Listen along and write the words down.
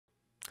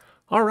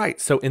All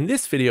right, so in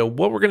this video,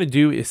 what we're going to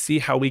do is see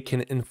how we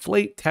can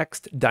inflate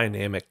text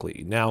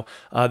dynamically. Now,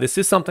 this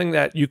is something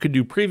that you could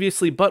do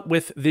previously, but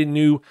with the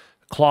new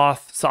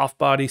cloth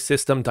softbody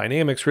system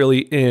dynamics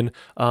really in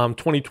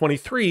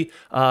 2023,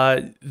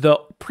 the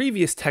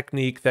previous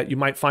technique that you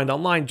might find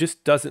online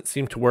just doesn't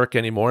seem to work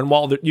anymore. And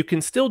while you can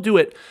still do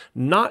it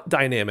not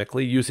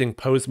dynamically using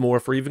Pose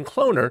Morph or even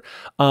Cloner,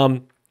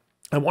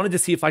 I wanted to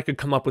see if I could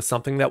come up with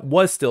something that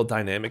was still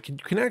dynamic. You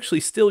can actually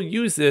still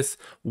use this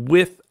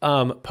with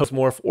Pose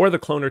Morph or the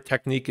Cloner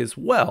technique as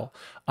well.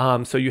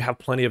 So you have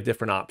plenty of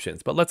different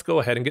options, but let's go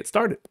ahead and get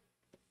started.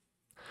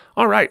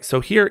 All right, so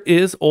here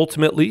is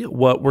ultimately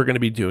what we're going to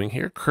be doing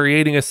here,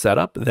 creating a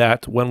setup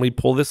that when we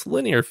pull this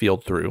linear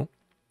field through,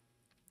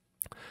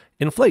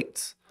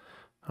 inflates.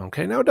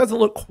 Okay, now it doesn't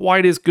look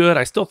quite as good.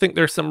 I still think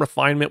there's some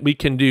refinement we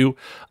can do,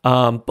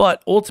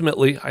 but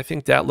ultimately I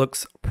think that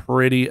looks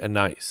pretty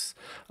nice.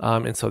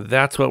 And so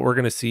that's what we're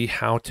going to see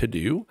how to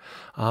do.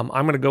 I'm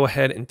going to go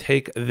ahead and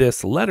take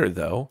this letter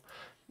though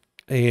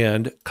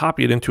and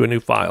copy it into a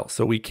new file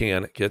so we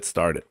can get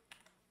started.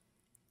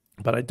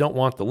 But I don't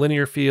want the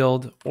linear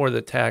field or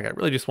the tag. I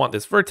really just want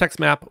this vertex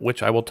map,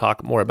 which I will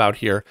talk more about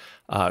here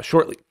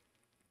shortly.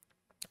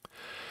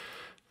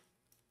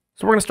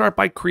 So we're going to start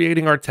by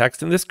creating our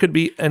text, and this could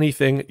be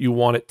anything you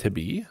want it to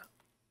be.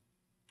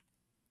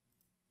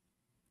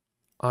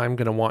 I'm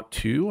going to want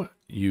to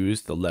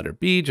use the letter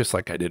B just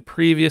like I did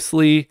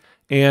previously,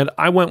 and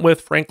I went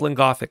with Franklin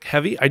Gothic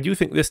Heavy. I do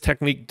think this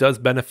technique does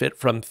benefit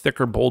from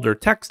thicker, bolder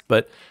text,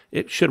 but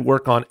it should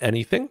work on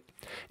anything.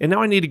 And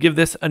now I need to give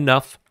this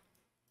enough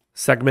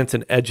segments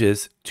and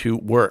edges to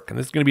work, and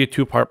this is going to be a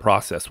two-part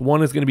process.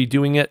 One is going to be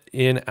doing it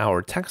in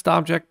our text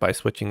object by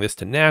switching this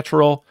to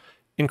natural,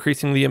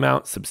 increasing the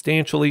amount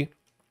substantially,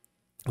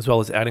 as well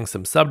as adding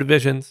some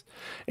subdivisions.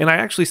 And I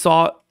actually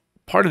saw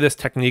part of this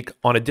technique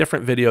on a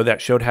different video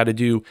that showed how to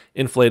do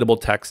inflatable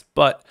text,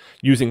 but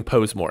using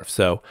Pose Morph.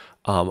 So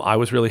I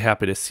was really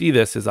happy to see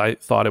this, as I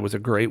thought it was a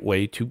great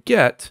way to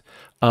get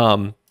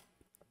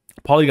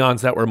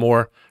polygons that were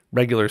more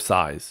regular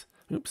size.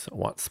 Oops, I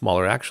want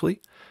smaller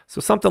actually. So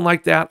something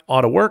like that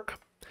ought to work.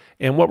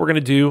 And what we're going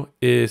to do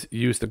is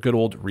use the good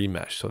old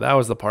remesh. So that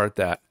was the part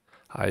that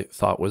I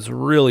thought was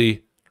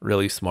really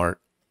smart.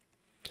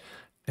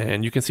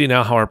 And you can see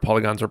now how our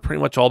polygons are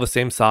pretty much all the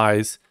same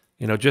size.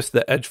 You know, just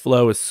the edge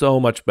flow is so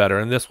much better,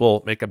 and this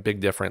will make a big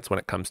difference when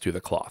it comes to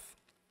the cloth.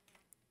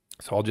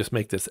 So I'll just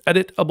make this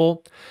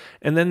editable.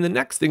 And then the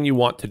next thing you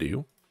want to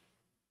do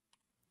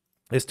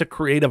is to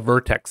create a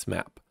vertex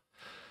map.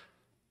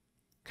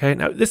 Okay,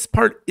 now this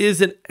part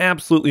isn't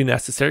absolutely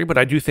necessary, but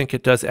I do think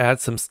it does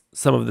add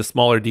some of the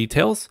smaller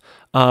details.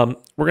 We're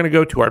going to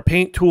go to our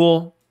paint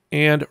tool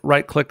and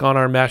right click on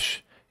our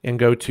mesh and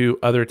go to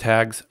other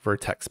tags,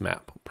 vertex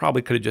map.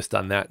 Probably could have just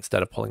done that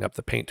instead of pulling up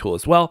the paint tool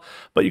as well,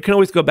 but you can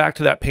always go back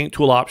to that paint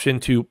tool option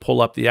to pull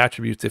up the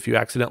attributes if you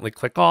accidentally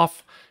click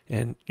off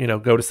and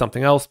go to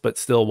something else, but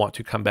still want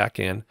to come back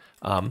in,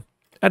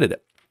 edit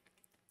it.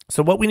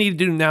 So what we need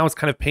to do now is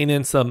kind of paint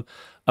in some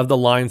of the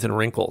lines and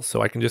wrinkles.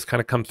 So I can just kind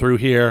of come through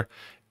here,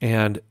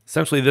 and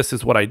essentially this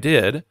is what I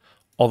did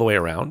all the way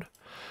around.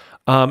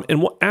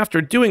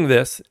 After doing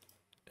this,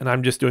 and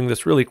I'm just doing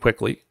this really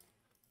quickly,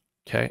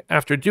 okay,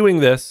 after doing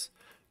this,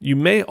 you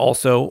may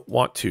also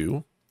want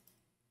to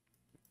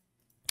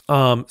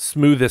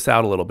smooth this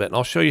out a little bit. And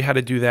I'll show you how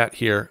to do that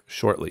here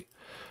shortly.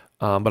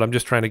 But I'm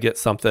just trying to get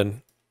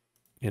something,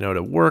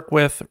 to work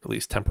with, at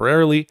least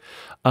temporarily.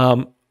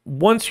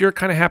 Once you're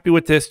kind of happy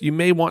with this, you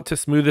may want to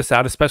smooth this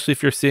out, especially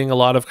if you're seeing a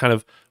lot of kind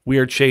of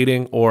weird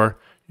shading or,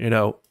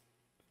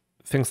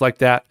 things like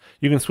that.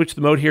 You can switch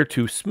the mode here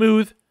to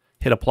smooth,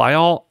 hit apply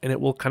all, and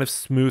it will kind of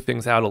smooth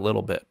things out a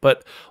little bit.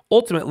 But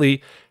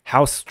ultimately,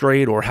 how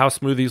straight or how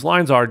smooth these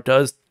lines are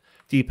does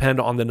depend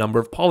on the number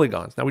of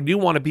polygons. Now, we do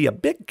want to be a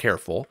bit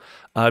careful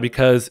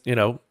because,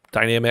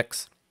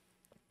 dynamics,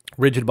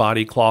 rigid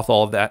body, cloth,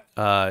 all of that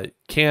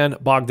can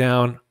bog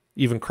down,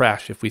 even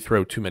crash if we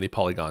throw too many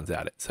polygons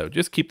at it. So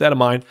just keep that in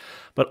mind.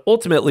 But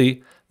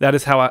ultimately, that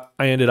is how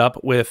I ended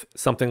up with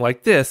something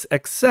like this,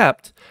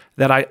 except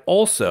that I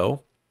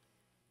also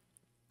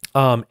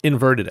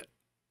inverted it.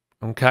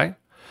 Okay.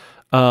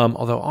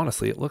 Although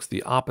honestly, it looks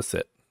the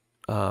opposite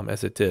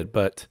as it did,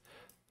 but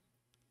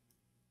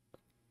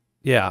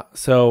yeah,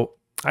 so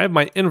I have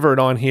my invert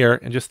on here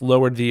and just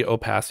lowered the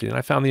opacity, and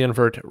I found the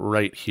invert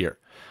right here.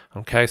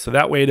 Okay, so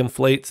that way it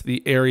inflates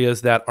the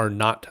areas that are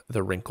not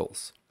the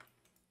wrinkles.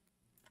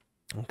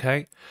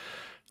 Okay,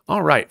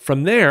 all right,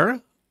 from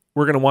there,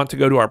 we're going to want to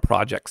go to our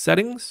project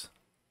settings,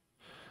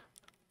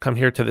 come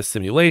here to the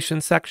simulation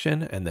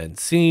section, and then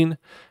scene,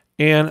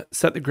 and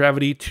set the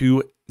gravity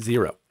to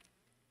 0.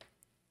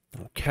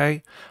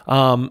 Okay,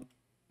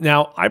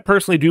 now I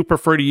personally do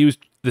prefer to use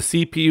the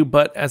CPU,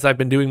 but as I've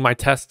been doing my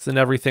tests and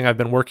everything, I've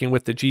been working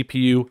with the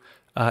GPU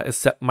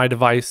as my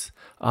device.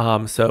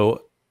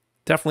 So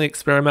definitely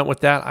experiment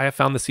with that. I have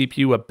found the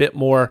CPU a bit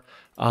more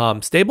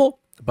stable,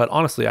 but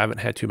honestly, I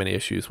haven't had too many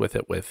issues with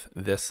it with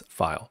this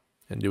file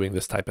and doing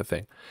this type of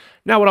thing.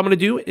 Now what I'm going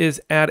to do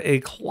is add a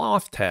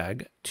cloth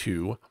tag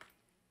to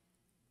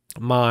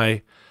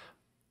my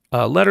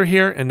letter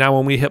here. And now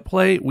when we hit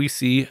play, we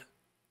see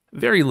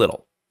very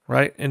little,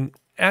 right? And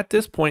at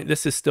this point,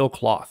 this is still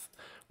cloth.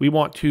 We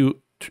want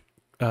to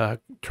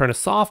turn a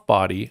soft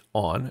body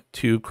on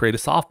to create a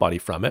soft body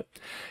from it.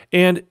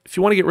 And if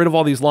you want to get rid of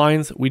all these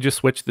lines, we just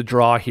switch the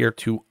draw here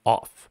to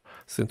off,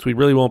 since we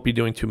really won't be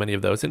doing too many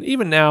of those. And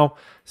even now,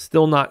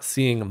 still not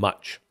seeing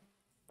much.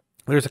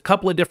 There's a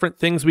couple of different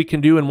things we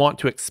can do and want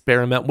to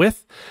experiment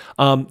with.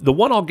 The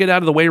one I'll get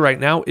out of the way right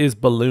now is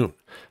balloon.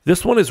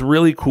 This one is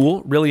really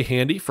cool, really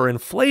handy for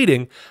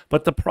inflating,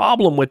 but the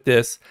problem with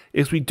this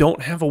is we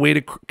don't have a way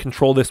to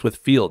control this with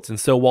fields. And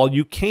so while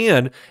you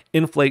can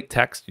inflate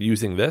text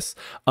using this,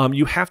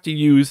 you have to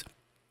use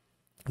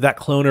that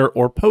cloner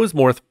or Pose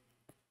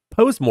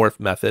Morph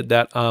method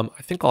that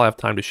I think I'll have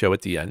time to show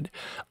at the end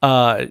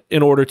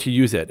in order to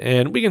use it.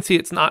 And we can see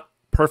it's not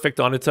perfect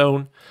on its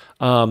own,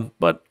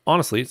 but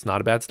honestly, it's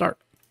not a bad start.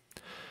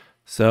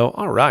 So,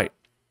 all right.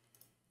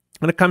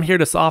 I'm going to come here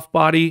to soft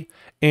body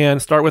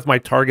and start with my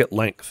target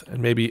length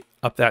and maybe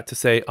up that to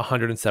say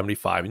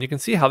 175. And you can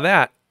see how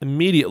that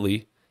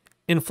immediately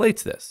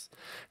inflates this.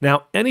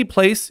 Now, any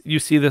place you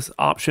see this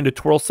option to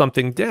twirl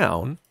something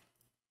down,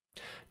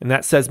 and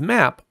that says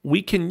map,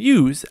 we can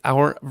use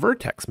our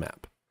vertex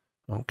map.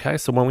 Okay,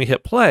 so when we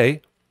hit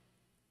play,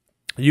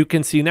 you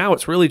can see now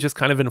it's really just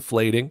kind of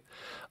inflating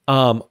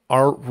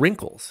our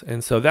wrinkles.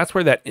 And so that's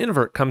where that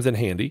invert comes in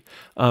handy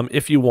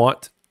if you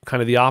want kind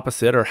of the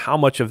opposite, or how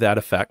much of that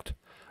effect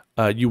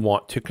you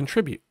want to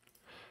contribute.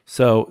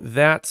 So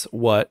that's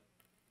what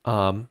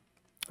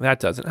that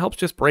does. It helps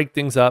just break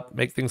things up,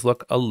 make things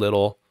look a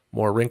little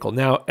more wrinkled.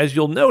 Now, as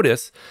you'll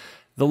notice,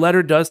 the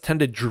letter does tend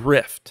to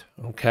drift,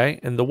 okay?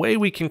 And the way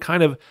we can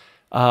kind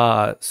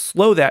of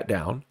slow that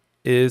down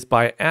is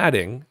by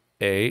adding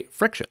a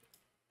friction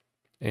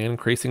and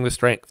increasing the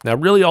strength. Now,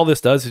 really all this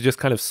does is just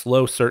kind of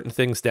slow certain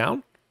things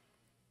down,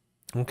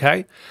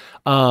 okay?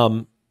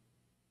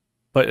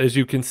 But as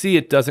you can see,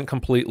 it doesn't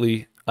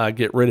completely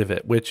get rid of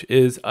it, which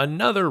is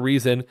another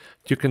reason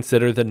to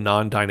consider the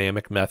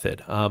non-dynamic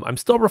method. I'm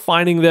still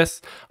refining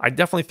this. I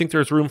definitely think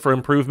there's room for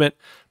improvement,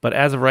 but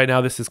as of right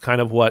now, this is kind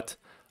of what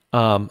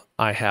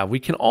I have. We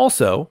can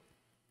also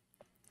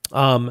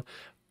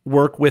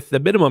work with the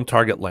minimum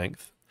target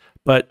length,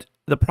 but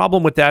the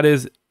problem with that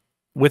is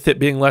with it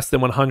being less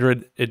than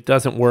 100, it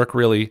doesn't work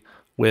really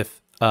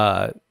with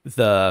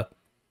the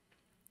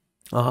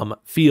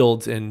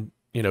fields and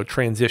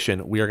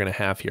transition we are going to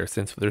have here,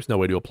 since there's no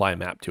way to apply a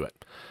map to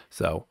it.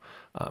 So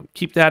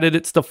keep that at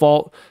its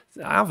default.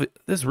 This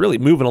is really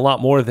moving a lot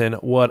more than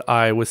what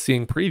I was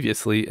seeing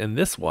previously in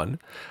this one.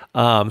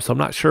 So I'm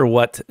not sure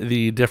what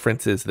the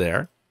difference is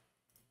there,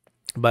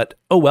 but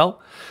oh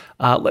well.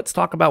 Let's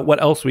talk about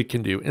what else we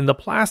can do. In the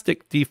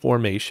plastic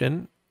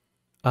deformation,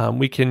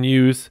 we can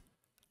use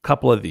a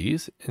couple of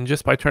these, and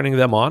just by turning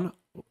them on,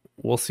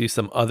 we'll see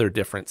some other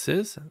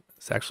differences.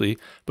 It's actually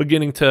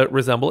beginning to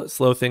resemble it,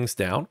 slow things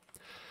down.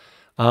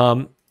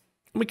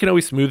 We can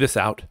always smooth this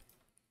out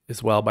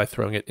as well by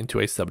throwing it into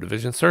a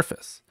subdivision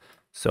surface.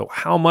 So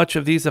how much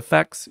of these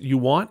effects you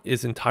want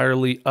is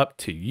entirely up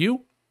to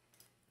you.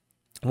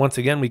 Once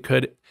again, we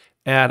could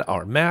add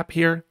our map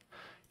here,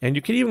 and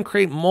you can even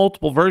create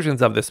multiple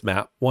versions of this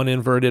map, one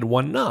inverted,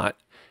 one not,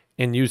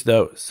 and use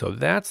those. So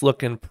that's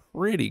looking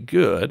pretty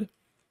good,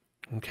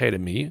 okay, to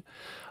me.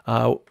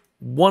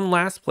 One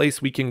last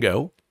place we can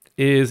go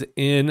is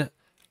in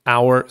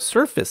our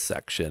surface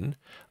section.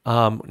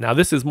 Now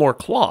this is more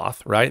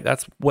cloth, right?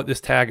 That's what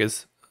this tag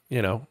is,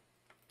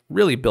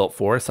 really built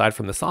for, aside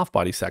from the soft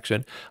body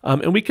section.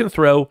 And we can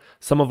throw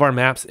some of our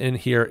maps in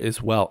here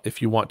as well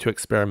if you want to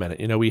experiment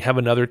it. We have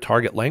another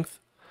target length.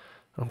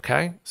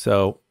 Okay,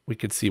 so we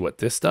could see what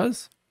this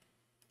does.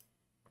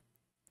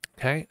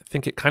 Okay, I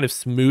think it kind of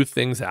smooth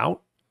things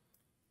out,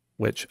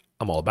 which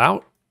I'm all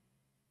about,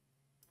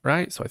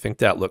 right? So I think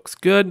that looks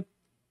good.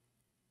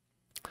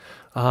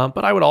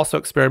 But I would also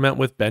experiment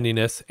with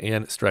bendiness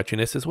and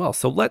stretchiness as well.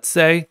 So let's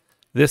say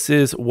this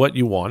is what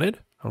you wanted.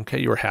 Okay,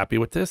 you were happy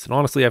with this. And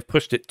honestly, I've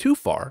pushed it too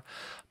far,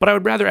 but I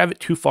would rather have it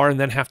too far and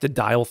then have to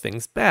dial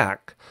things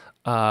back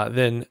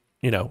than,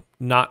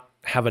 not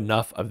have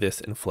enough of this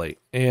inflate.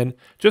 And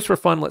just for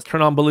fun, let's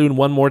turn on balloon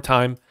one more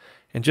time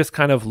and just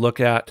kind of look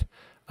at,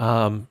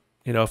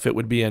 if it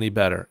would be any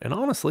better. And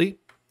honestly,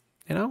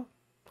 I'm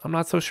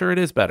not so sure it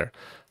is better.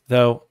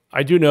 Though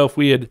I do know if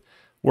we had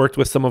worked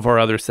with some of our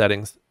other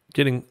settings,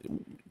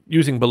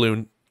 using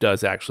balloon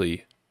does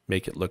actually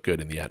make it look good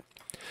in the end.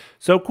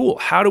 So cool.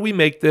 How do we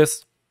make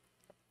this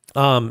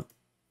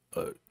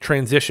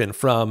transition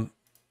from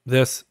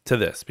this to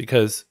this?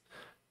 Because,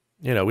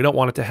 we don't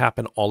want it to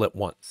happen all at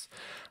once.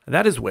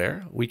 That is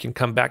where we can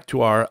come back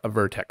to our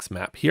vertex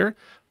map here.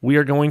 We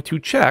are going to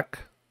check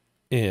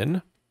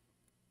in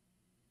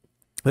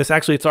this.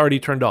 Actually, it's already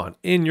turned on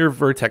in your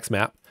vertex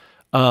map.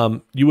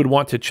 You would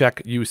want to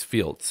check use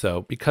field.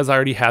 So because I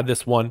already had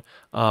this one,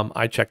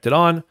 I checked it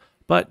on,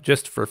 but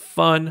just for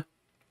fun,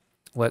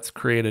 let's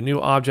create a new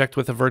object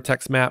with a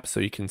vertex map so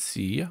you can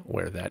see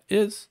where that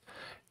is.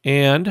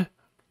 And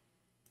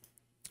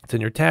it's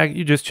in your tag.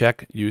 You just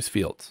check use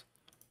fields.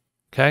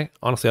 Okay.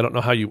 Honestly, I don't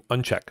know how you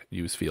uncheck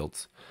use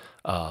fields.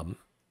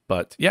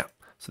 But yeah,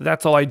 so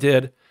that's all I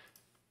did.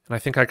 And I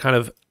think I kind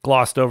of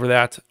glossed over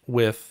that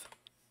with,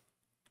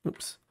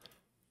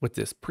 with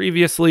this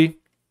previously.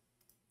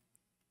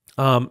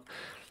 But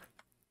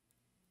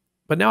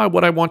now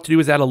what I want to do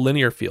is add a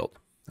linear field.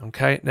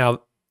 Okay.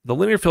 Now the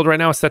linear field right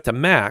now is set to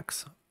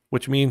max,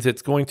 which means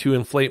it's going to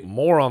inflate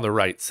more on the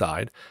right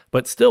side,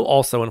 but still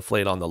also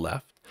inflate on the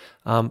left.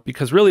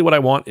 Because really what I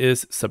want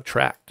is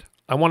subtract.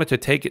 I want it to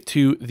take it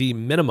to the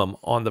minimum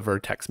on the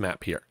vertex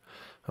map here.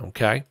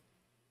 Okay.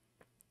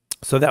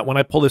 So that when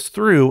I pull this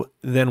through,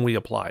 then we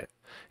apply it.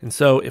 And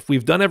so if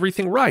we've done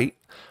everything right,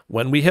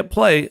 when we hit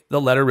play,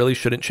 the letter really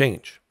shouldn't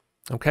change.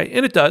 Okay.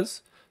 And it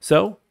does.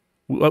 So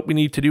what we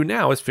need to do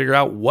now is figure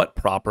out what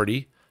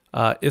property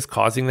is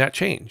causing that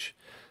change.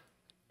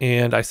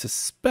 And I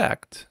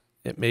suspect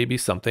it may be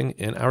something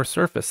in our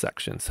surface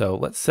section. So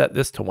let's set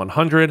this to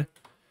 100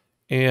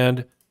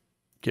 and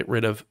get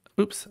rid of,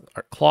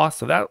 our cloth.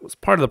 So that was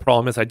part of the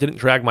problem, is I didn't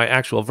drag my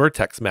actual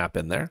vertex map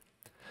in there.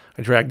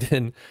 I dragged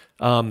in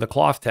the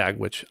cloth tag,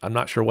 which I'm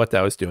not sure what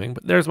that was doing,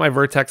 but there's my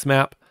vertex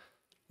map.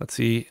 Let's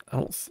see.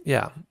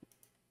 Yeah.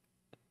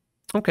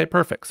 Okay,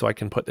 perfect. So I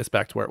can put this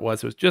back to where it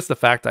was. It was just the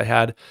fact I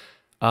had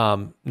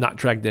not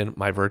dragged in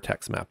my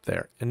vertex map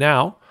there. And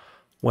now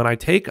when I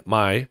take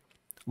my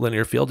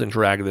linear field and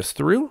drag this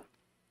through,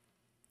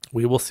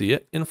 we will see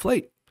it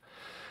inflate.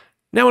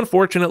 Now,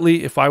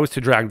 unfortunately, if I was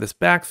to drag this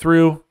back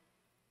through,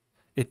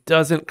 it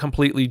doesn't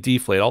completely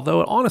deflate,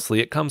 although honestly,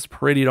 it comes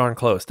pretty darn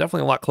close.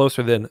 Definitely a lot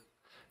closer than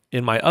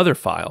in my other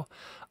file.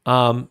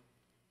 But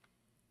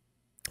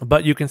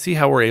you can see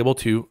how we're able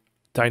to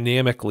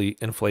dynamically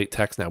inflate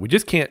text now. We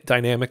just can't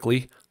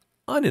dynamically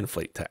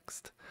uninflate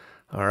text.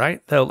 All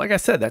right. Though, like I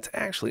said, that's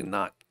actually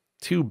not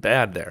too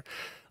bad there.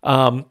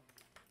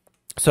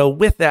 So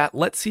with that,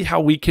 let's see how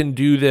we can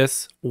do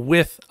this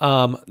with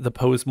the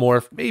Pose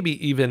Morph,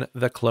 maybe even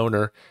the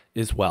cloner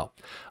as well.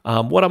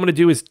 What I'm going to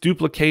do is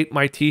duplicate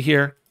my T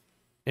here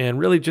and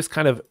really just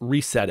kind of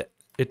reset it.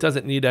 It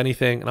doesn't need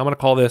anything. And I'm going to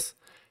call this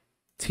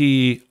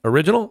T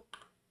original.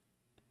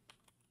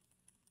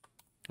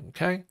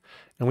 Okay.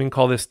 And we can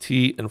call this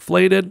T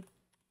inflated.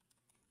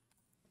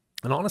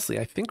 And honestly,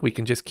 I think we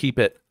can just keep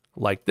it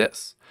like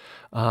this.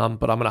 But I'm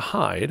going to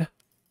hide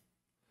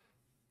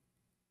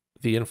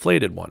the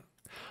inflated one.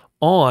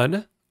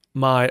 On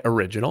my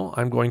original,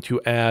 I'm going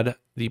to add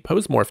the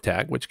Pose Morph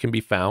tag, which can be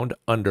found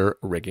under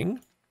rigging.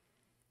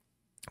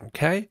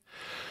 Okay.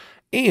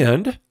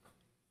 And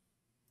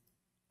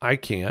I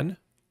can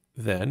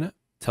then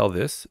tell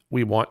this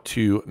we want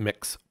to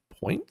mix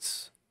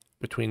points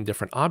between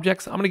different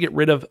objects. I'm going to get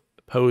rid of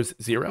pose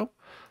 0.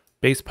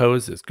 Base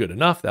pose is good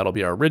enough. That'll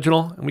be our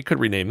original. And we could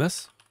rename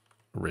this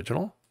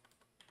original.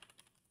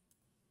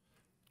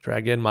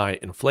 Drag in my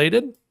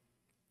inflated.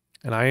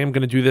 And I am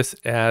going to do this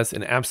as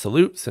an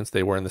absolute since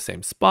they were in the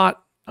same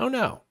spot. Oh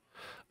no.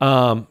 So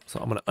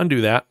I'm going to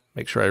undo that.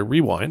 Make sure I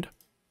rewind.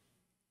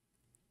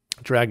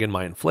 Drag in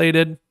my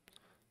inflated.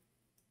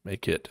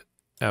 Make it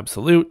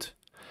absolute.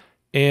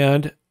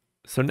 And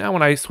so now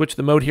when I switch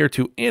the mode here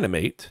to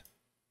animate,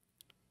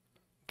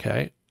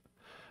 okay.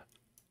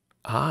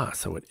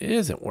 So it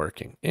isn't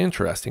working.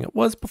 Interesting. It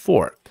was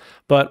before.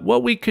 But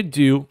what we could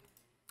do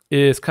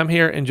is come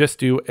here and just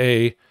do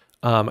a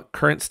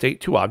current state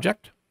to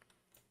object,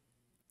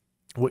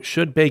 which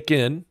should bake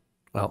in,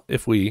 well,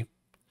 if we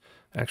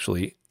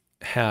actually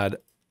had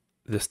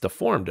this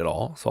deformed at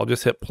all. So I'll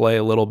just hit play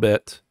a little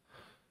bit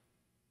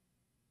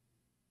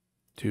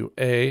to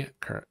a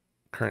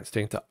current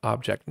state to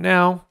object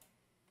now.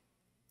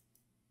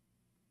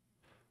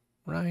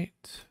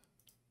 Right.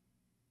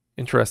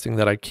 Interesting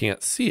that I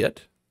can't see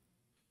it.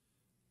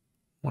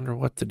 Wonder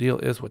what the deal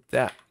is with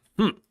that.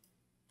 All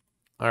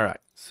right.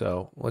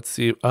 So let's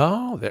see.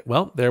 Oh,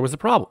 there was a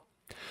problem.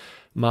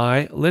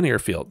 My linear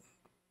field.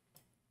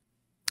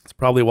 That's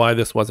probably why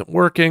this wasn't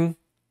working.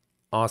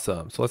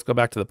 Awesome. So let's go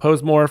back to the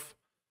Pose Morph.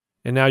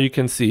 And now you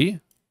can see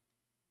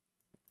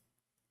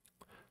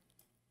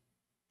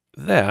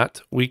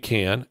that we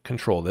can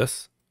control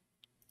this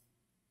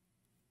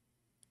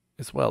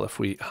as well if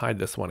we hide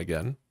this one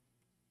again.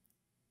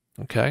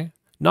 Okay.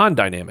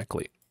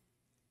 Non-dynamically.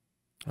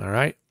 All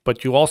right.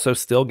 But you also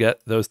still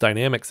get those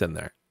dynamics in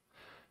there.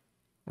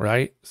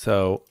 Right.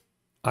 So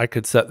I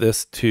could set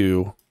this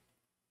to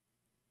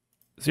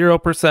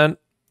 0%.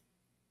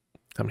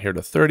 Come here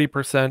to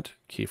 30%,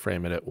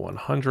 keyframe it at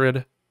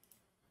 100.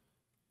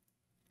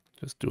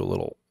 Just do a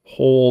little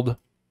hold.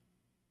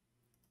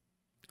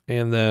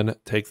 And then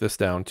take this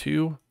down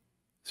to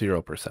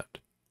 0%.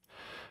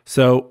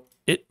 So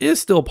it is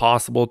still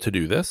possible to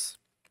do this.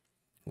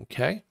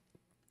 Okay.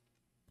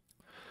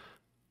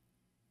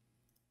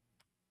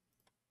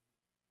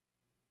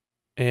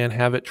 And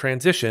have it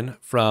transition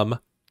from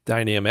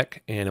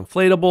dynamic and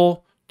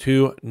inflatable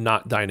to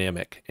not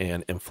dynamic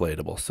and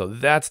inflatable. So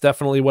that's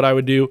definitely what I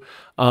would do.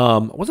 I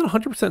wasn't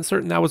 100%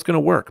 certain that was going to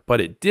work,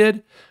 but it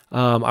did.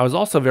 I was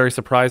also very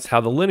surprised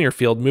how the linear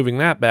field, moving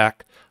that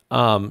back,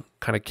 kind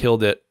of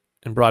killed it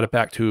and brought it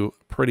back to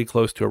pretty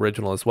close to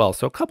original as well.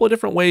 So a couple of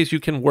different ways you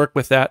can work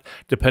with that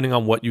depending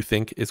on what you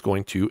think is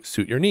going to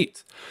suit your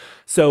needs.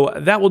 So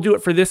that will do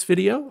it for this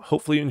video.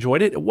 Hopefully you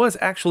enjoyed it. It was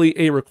actually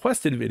a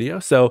requested video.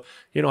 So,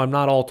 I'm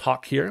not all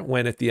talk here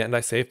when at the end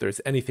I say if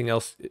there's anything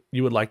else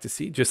you would like to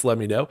see, just let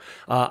me know.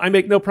 I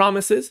make no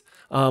promises,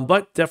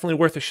 but definitely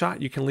worth a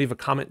shot. You can leave a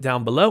comment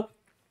down below.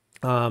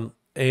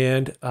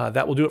 And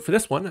that will do it for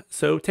this one.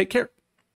 So take care.